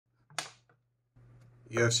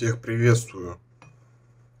Я всех приветствую.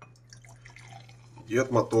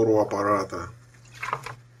 Дед мотору аппарата.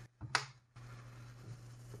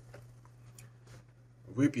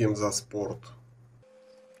 Выпьем за спорт.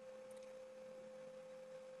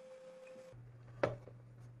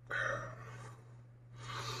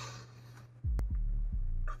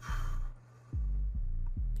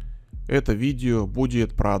 Это видео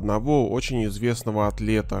будет про одного очень известного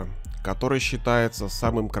атлета, который считается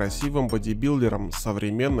самым красивым бодибилдером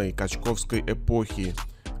современной качковской эпохи.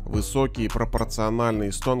 Высокий,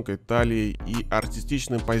 пропорциональный, с тонкой талией и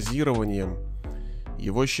артистичным позированием.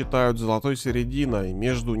 Его считают золотой серединой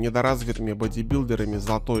между недоразвитыми бодибилдерами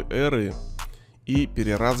золотой эры и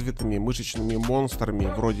переразвитыми мышечными монстрами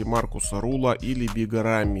вроде Маркуса Рула или Бига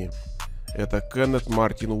Рами. Это Кеннет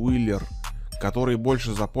Мартин Уиллер, который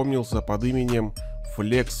больше запомнился под именем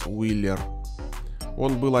Флекс Уиллер.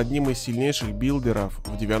 Он был одним из сильнейших билдеров,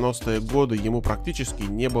 в 90-е годы ему практически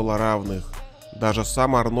не было равных. Даже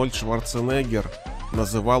сам Арнольд Шварценеггер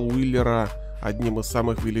называл Уиллера одним из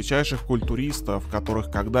самых величайших культуристов, которых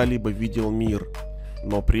когда-либо видел мир.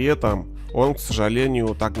 Но при этом он, к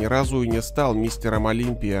сожалению, так ни разу и не стал Мистером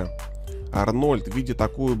Олимпия. Арнольд, видя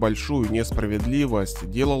такую большую несправедливость,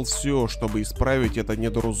 делал все, чтобы исправить это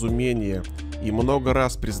недоразумение, и много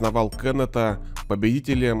раз признавал Кеннета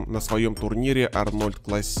победителем на своем турнире Арнольд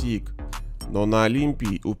Классик. Но на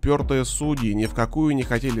Олимпии упертые судьи ни в какую не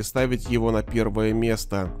хотели ставить его на первое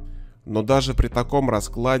место. Но даже при таком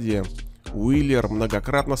раскладе Уиллер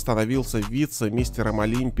многократно становился вице-мистером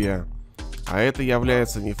Олимпия, а это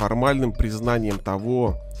является неформальным признанием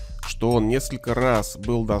того, что он несколько раз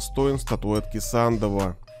был достоин статуэтки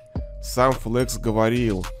Сандова. Сам Флекс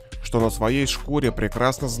говорил, что на своей шкуре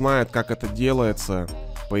прекрасно знает, как это делается.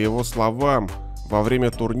 По его словам, во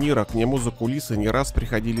время турнира к нему за кулисы не раз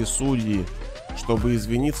приходили судьи, чтобы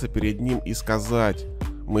извиниться перед ним и сказать: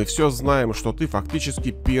 «Мы все знаем, что ты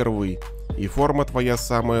фактически первый, и форма твоя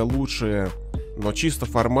самая лучшая, но чисто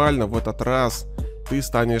формально в этот раз ты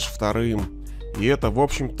станешь вторым». И это, в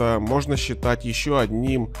общем-то, можно считать еще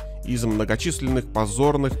одним из многочисленных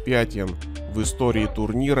позорных пятен в истории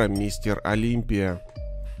турнира «Мистер Олимпия».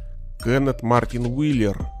 Кеннет Мартин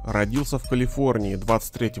Уиллер родился в Калифорнии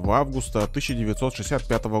 23 августа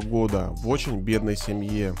 1965 года в очень бедной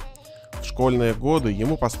семье. В школьные годы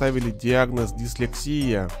ему поставили диагноз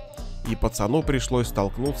дислексия, и пацану пришлось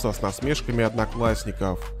столкнуться с насмешками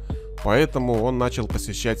одноклассников, поэтому он начал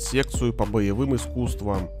посещать секцию по боевым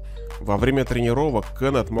искусствам. Во время тренировок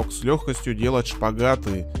Кеннет мог с легкостью делать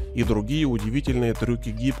шпагаты и другие удивительные трюки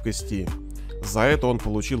гибкости. За это он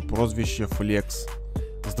получил прозвище «Флекс».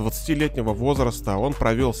 С 20-летнего возраста он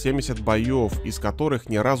провел 70 боев, из которых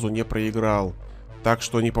ни разу не проиграл, так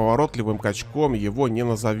что неповоротливым качком его не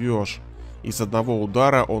назовешь, и с одного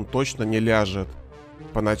удара он точно не ляжет.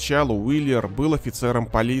 Поначалу Уиллер был офицером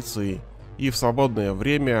полиции, и в свободное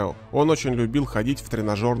время он очень любил ходить в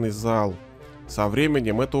тренажерный зал. Со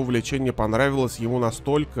временем это увлечение понравилось ему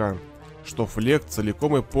настолько, что Флекс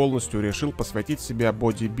целиком и полностью решил посвятить себя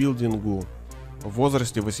бодибилдингу. В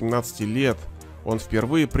возрасте 18 лет он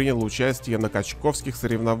впервые принял участие на качковских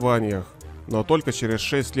соревнованиях, но только через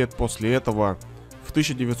 6 лет после этого, в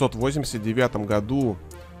 1989 году,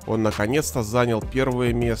 он наконец-то занял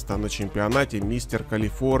первое место на чемпионате «Мистер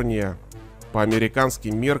Калифорния». По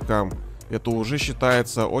американским меркам это уже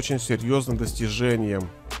считается очень серьезным достижением.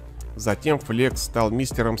 Затем Флекс стал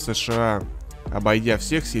мистером США, обойдя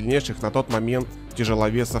всех сильнейших на тот момент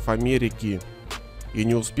тяжеловесов Америки. И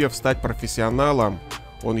не успев стать профессионалом,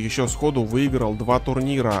 он еще сходу выиграл 2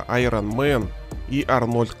 турнира Ironman и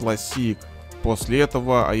Арнольд Классик. После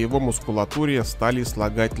этого о его мускулатуре стали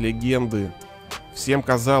слагать легенды. Всем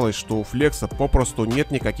казалось, что у Флекса попросту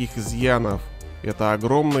нет никаких изъянов. Это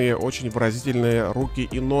огромные, очень выразительные руки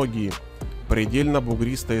и ноги, предельно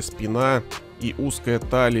бугристая спина и узкая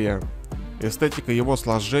талия. Эстетика его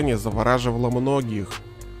сложения завораживала многих.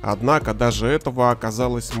 Однако даже этого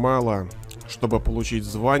оказалось мало, чтобы получить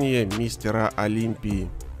звание Мистера Олимпии.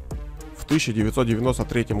 В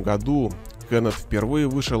 1993 году Кеннет впервые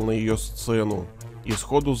вышел на ее сцену и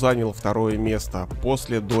сходу занял 2-е место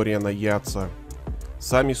после Дориана Яца.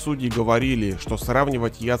 Сами судьи говорили, что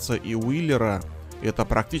сравнивать Яца и Уиллера — это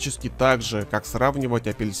практически так же, как сравнивать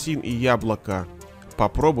апельсин и яблоко.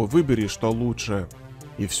 Попробуй, выбери, что лучше.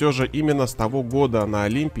 И все же именно с того года на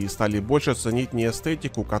Олимпии стали больше ценить не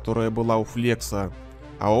эстетику, которая была у Флекса,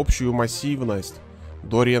 а общую массивность.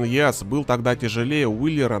 Дориан Яц был тогда тяжелее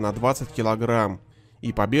Уиллера на 20 килограмм,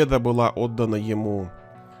 и победа была отдана ему.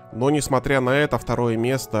 Но несмотря на это 2-е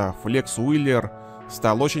место, Флекс Уиллер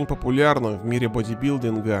стал очень популярным в мире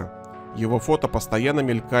бодибилдинга. Его фото постоянно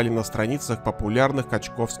мелькали на страницах популярных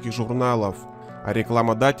качковских журналов, а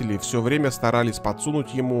рекламодатели все время старались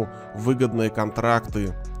подсунуть ему выгодные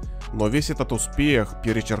контракты. Но весь этот успех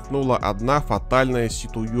перечеркнула одна фатальная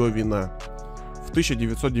ситуевина. В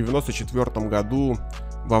 1994 году,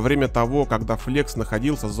 во время того, когда Флекс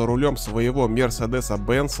находился за рулем своего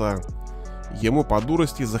Мерседеса-Бенца, ему по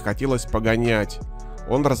дурости захотелось погонять.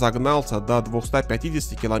 Он разогнался до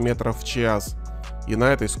 250 км в час и на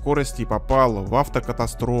этой скорости попал в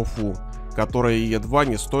автокатастрофу, которая едва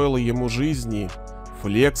не стоила ему жизни.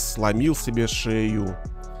 Флекс сломил себе шею.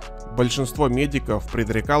 Большинство медиков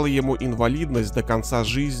предрекало ему инвалидность до конца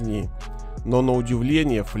жизни, но на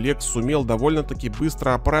удивление Флекс сумел довольно-таки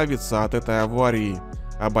быстро оправиться от этой аварии,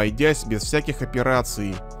 обойдясь без всяких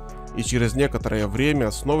операций, и через некоторое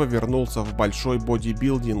время снова вернулся в большой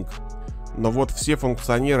бодибилдинг. Но вот все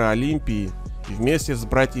функционеры Олимпии вместе с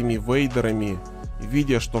братьями Вейдерами,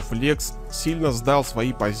 видя, что Флекс сильно сдал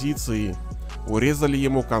свои позиции, урезали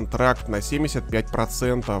ему контракт на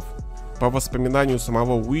 75%. По воспоминанию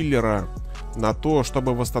самого Уиллера, на то,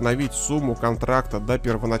 чтобы восстановить сумму контракта до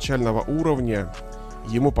первоначального уровня,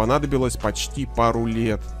 ему понадобилось почти пару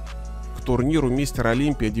лет. К турниру Мистер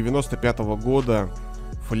Олимпия 1995 года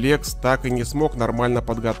Флекс так и не смог нормально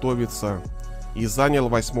подготовиться и занял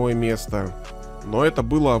 8-е место. Но это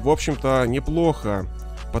было, в общем-то, неплохо,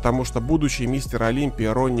 потому что будущий Мистер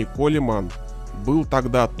Олимпия Ронни Коллиман был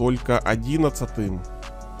тогда только 11-м.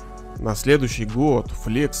 На следующий год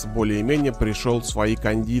Флекс более-менее пришел в свои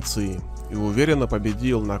кондиции и уверенно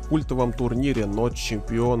победил на культовом турнире Ночь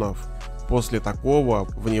чемпионов. После такого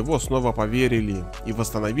в него снова поверили и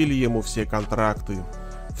восстановили ему все контракты.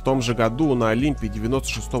 В том же году на Олимпии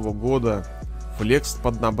 96 года Флекс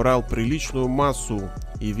поднабрал приличную массу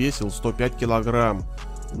и весил 105 килограмм,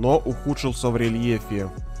 но ухудшился в рельефе.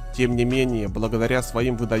 Тем не менее, благодаря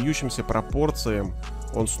своим выдающимся пропорциям,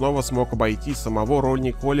 он снова смог обойти самого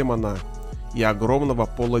Ронни Коллимана и огромного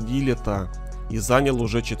Пола Диллета и занял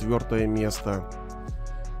уже 4-е место.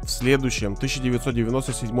 В следующем,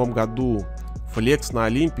 1997 году, Флекс на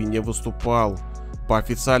Олимпии не выступал. По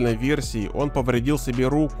официальной версии, он повредил себе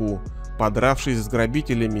руку, подравшись с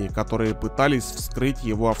грабителями, которые пытались вскрыть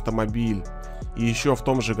его автомобиль. И еще в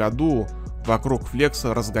том же году вокруг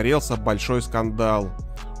Флекса разгорелся большой скандал.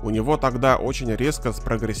 У него тогда очень резко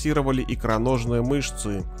спрогрессировали икроножные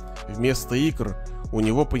мышцы. Вместо икр у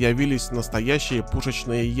него появились настоящие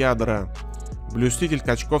пушечные ядра. Блюститель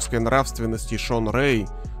качковской нравственности Шон Рэй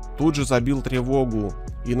тут же забил тревогу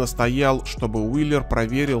и настоял, чтобы Уиллер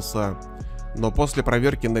проверился. Но после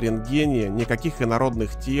проверки на рентгене никаких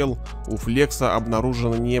инородных тел у Флекса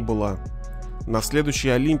обнаружено не было. На следующей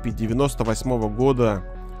Олимпии 1998 года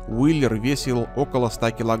Уиллер весил около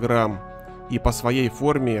 100 килограмм и по своей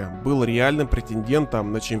форме был реальным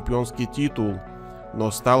претендентом на чемпионский титул,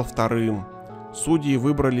 но стал вторым. Судьи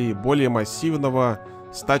выбрали более массивного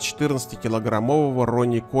 114-килограммового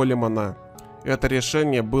Ронни Коллимана. Это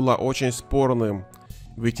решение было очень спорным,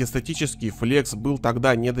 ведь эстетический Флекс был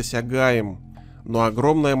тогда недосягаем, но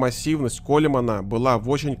огромная массивность Коллимана была в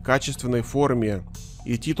очень качественной форме,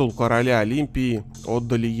 и титул короля Олимпии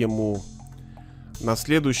отдали ему. На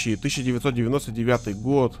следующий 1999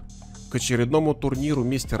 год к очередному турниру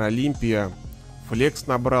Мистер Олимпия Флекс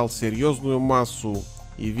набрал серьезную массу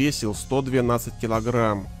и весил 112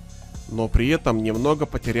 килограмм, но при этом немного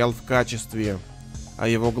потерял в качестве, а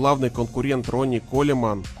его главный конкурент Ронни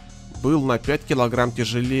Коллиман был на 5 килограмм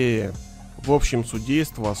тяжелее. В общем,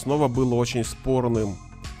 судейство снова было очень спорным.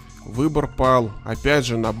 Выбор пал, опять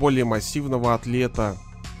же, на более массивного атлета,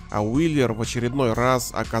 а Уиллер в очередной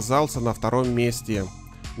раз оказался на 2-м месте,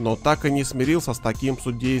 но так и не смирился с таким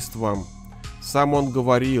судейством. Сам он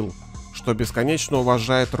говорил, что бесконечно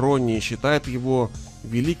уважает Ронни и считает его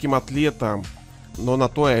великим атлетом, но на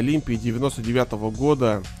той Олимпии 99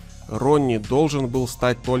 года Ронни должен был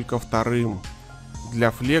стать только 2-м.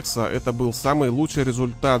 Для Флекса это был самый лучший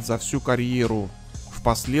результат за всю карьеру.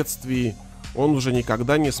 Впоследствии он уже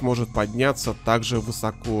никогда не сможет подняться так же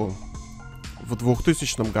высоко. В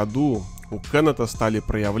 2000 году у Кеннета стали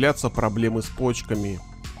проявляться проблемы с почками,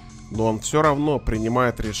 но он все равно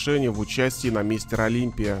принимает решение в участии на Мистер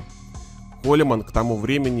Олимпия. Коллиман к тому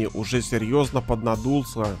времени уже серьезно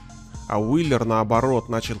поднадулся, а Уиллер наоборот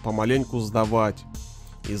начал помаленьку сдавать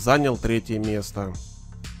и занял 3-е место.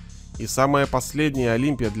 И самая последняя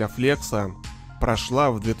Олимпия для Флекса прошла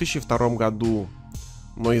в 2002 году,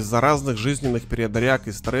 но из-за разных жизненных передряг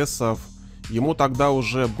и стрессов ему тогда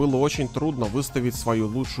уже было очень трудно выставить свою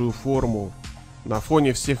лучшую форму. На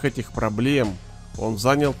фоне всех этих проблем он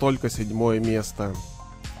занял только 7-е место.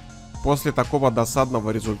 После такого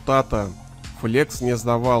досадного результата Флекс не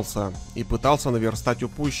сдавался и пытался наверстать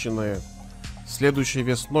упущенное. Следующей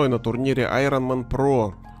весной на турнире Ironman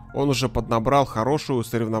Pro он уже поднабрал хорошую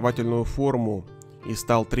соревновательную форму и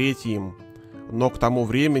стал третьим. Но к тому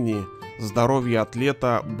времени здоровье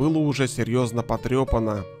атлета было уже серьезно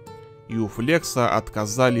потрепано, и у Флекса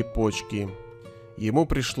отказали почки. Ему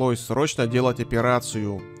пришлось срочно делать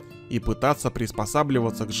операцию и пытаться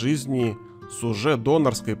приспосабливаться к жизни с уже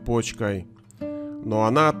донорской почкой. Но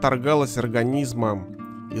она отторгалась организмом,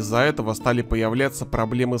 из-за этого стали появляться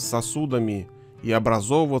проблемы с сосудами и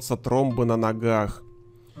образовываться тромбы на ногах.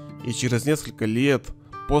 И через несколько лет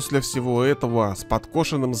после всего этого с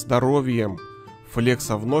подкошенным здоровьем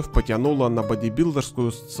Флекса вновь потянуло на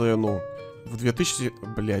бодибилдерскую сцену. В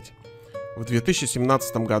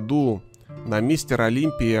 2017 году на Мистера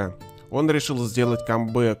Олимпия он решил сделать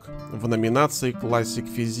камбэк в номинации «Классик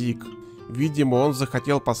Физик». Видимо, он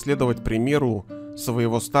захотел последовать примеру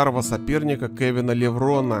своего старого соперника Кевина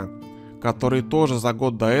Леврона, который тоже за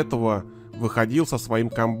год до этого выходил со своим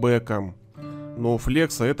камбэком. Но у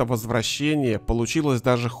Флекса это возвращение получилось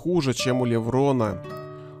даже хуже, чем у Леврона.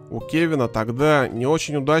 У Кевина тогда не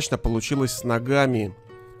очень удачно получилось с ногами,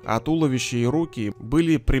 а туловище и руки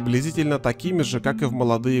были приблизительно такими же, как и в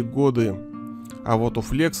молодые годы. А вот у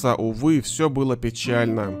Флекса, увы, все было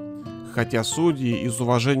печально, хотя судьи из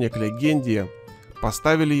уважения к легенде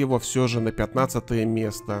поставили его все же на 15-е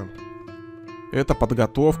место. Эта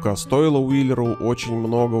подготовка стоила Уиллеру очень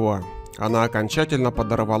многого. Она окончательно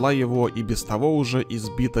подорвала его и без того уже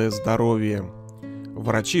избитое здоровье.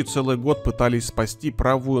 Врачи целый год пытались спасти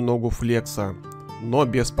правую ногу Флекса, но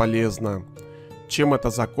бесполезно. Чем это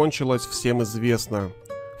закончилось, всем известно.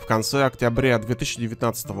 В конце октября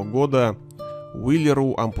 2019 года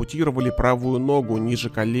Уиллеру ампутировали правую ногу ниже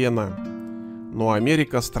колена. Но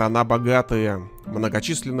Америка страна богатая.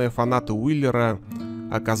 Многочисленные фанаты Уиллера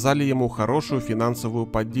оказали ему хорошую финансовую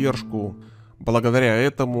поддержку. Благодаря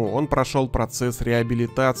этому он прошел процесс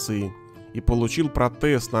реабилитации и получил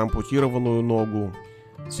протез на ампутированную ногу.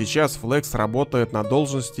 Сейчас Флекс работает на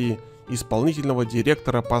должности исполнительного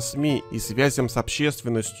директора по СМИ и связям с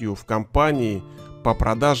общественностью в компании по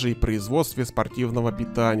продаже и производстве спортивного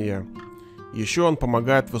питания. Еще он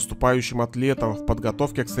помогает выступающим атлетам в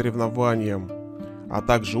подготовке к соревнованиям, а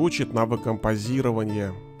также учит навыкам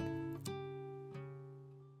позирования.